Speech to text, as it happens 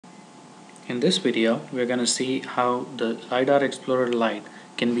In this video, we're going to see how the LiDAR Explorer Lite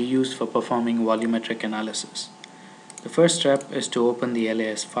can be used for performing volumetric analysis. The first step is to open the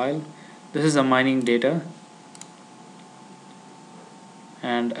LAS file. This is a mining data,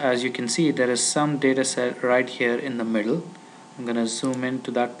 and as you can see, there is some data set right here in the middle. I'm going to zoom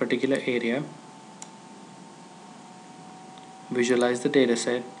into that particular area, visualize the data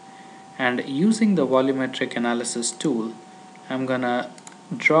set, and using the volumetric analysis tool, I'm going to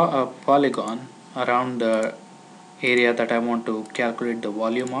draw a polygon around the area that I want to calculate the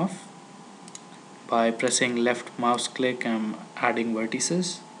volume of. By pressing left mouse click, I'm adding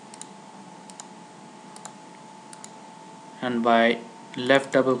vertices, and by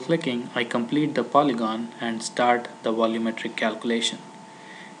left double clicking, I complete the polygon and start the volumetric calculation.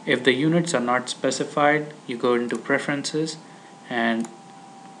 If the units are not specified, you go into preferences and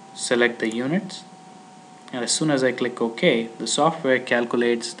select the units, and as soon as I click OK, the software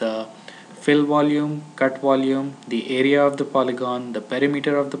calculates the fill volume, cut volume, the area of the polygon, the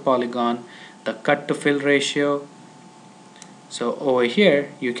perimeter of the polygon, the cut to fill ratio. So over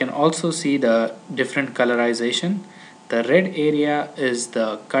here you can also see the different colorization. The red area is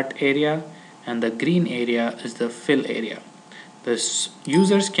the cut area and the green area is the fill area. The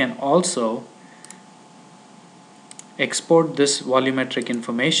users can also export this volumetric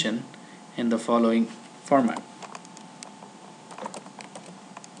information in the following format.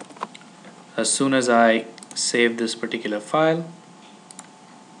 As soon as I save this particular file,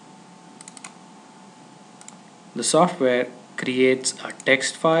 the software creates a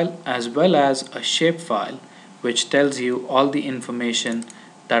text file as well as a shape file which tells you all the information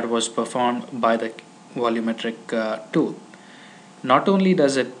that was performed by the volumetric tool. Not only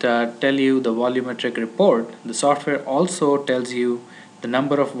does it tell you the volumetric report, the software also tells you the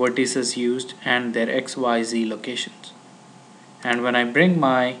number of vertices used and their XYZ locations. And when I bring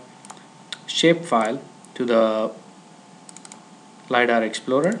my shape file to the LiDAR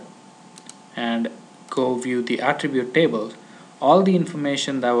Explorer and go view the attribute tables, all the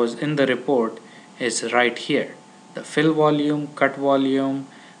information that was in the report is right here. The fill volume, cut volume,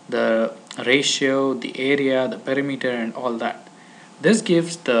 the ratio, the area, the perimeter, and all that. This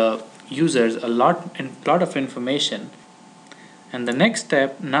gives the users a lot of information, and the next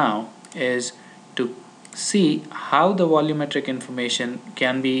step now is to see how the volumetric information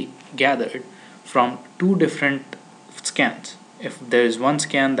can be gathered from two different scans. If there is one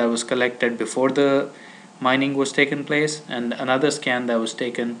scan that was collected before the mining was taken place and another scan that was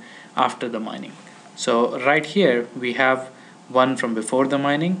taken after the mining. So right here we have one from before the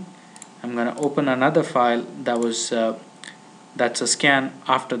mining. I'm going to open another file that was that's a scan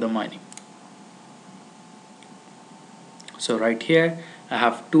after the mining. So right here I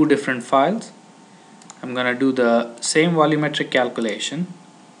have two different files. I'm going to do the same volumetric calculation,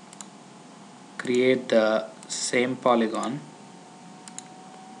 create the same polygon,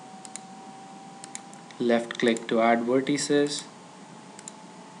 left click to add vertices,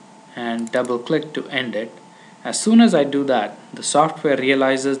 and double click to end it. As soon as I do that, the software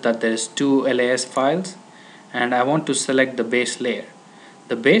realizes that there is two LAS files and I want to select the base layer.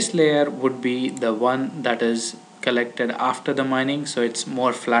 The base layer would be the one that is collected after the mining, so it's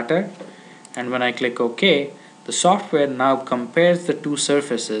more flatter. And when I click OK, the software now compares the two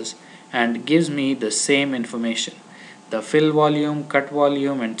surfaces and gives me the same information, the fill volume, cut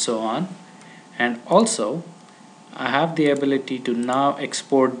volume, and so on. And also I have the ability to now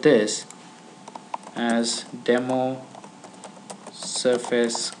export this as demo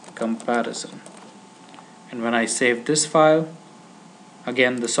surface comparison. And when I save this file,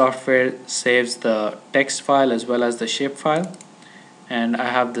 again the software saves the text file as well as the shape file, and I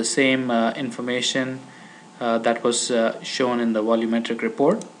have the same information that was shown in the volumetric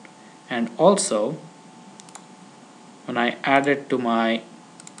report. And also when I add it to my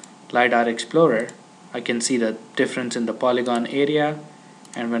LiDAR Explorer, I can see the difference in the polygon area,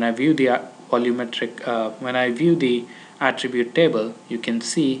 and when I view the when I view the attribute table, you can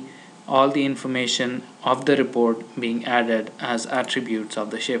see all the information of the report being added as attributes of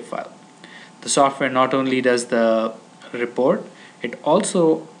the shapefile. The software not only does the report, it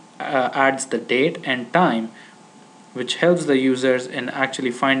also adds the date and time, which helps the users in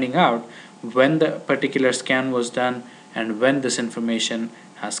actually finding out when the particular scan was done and when this information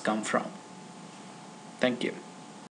has come from. Thank you.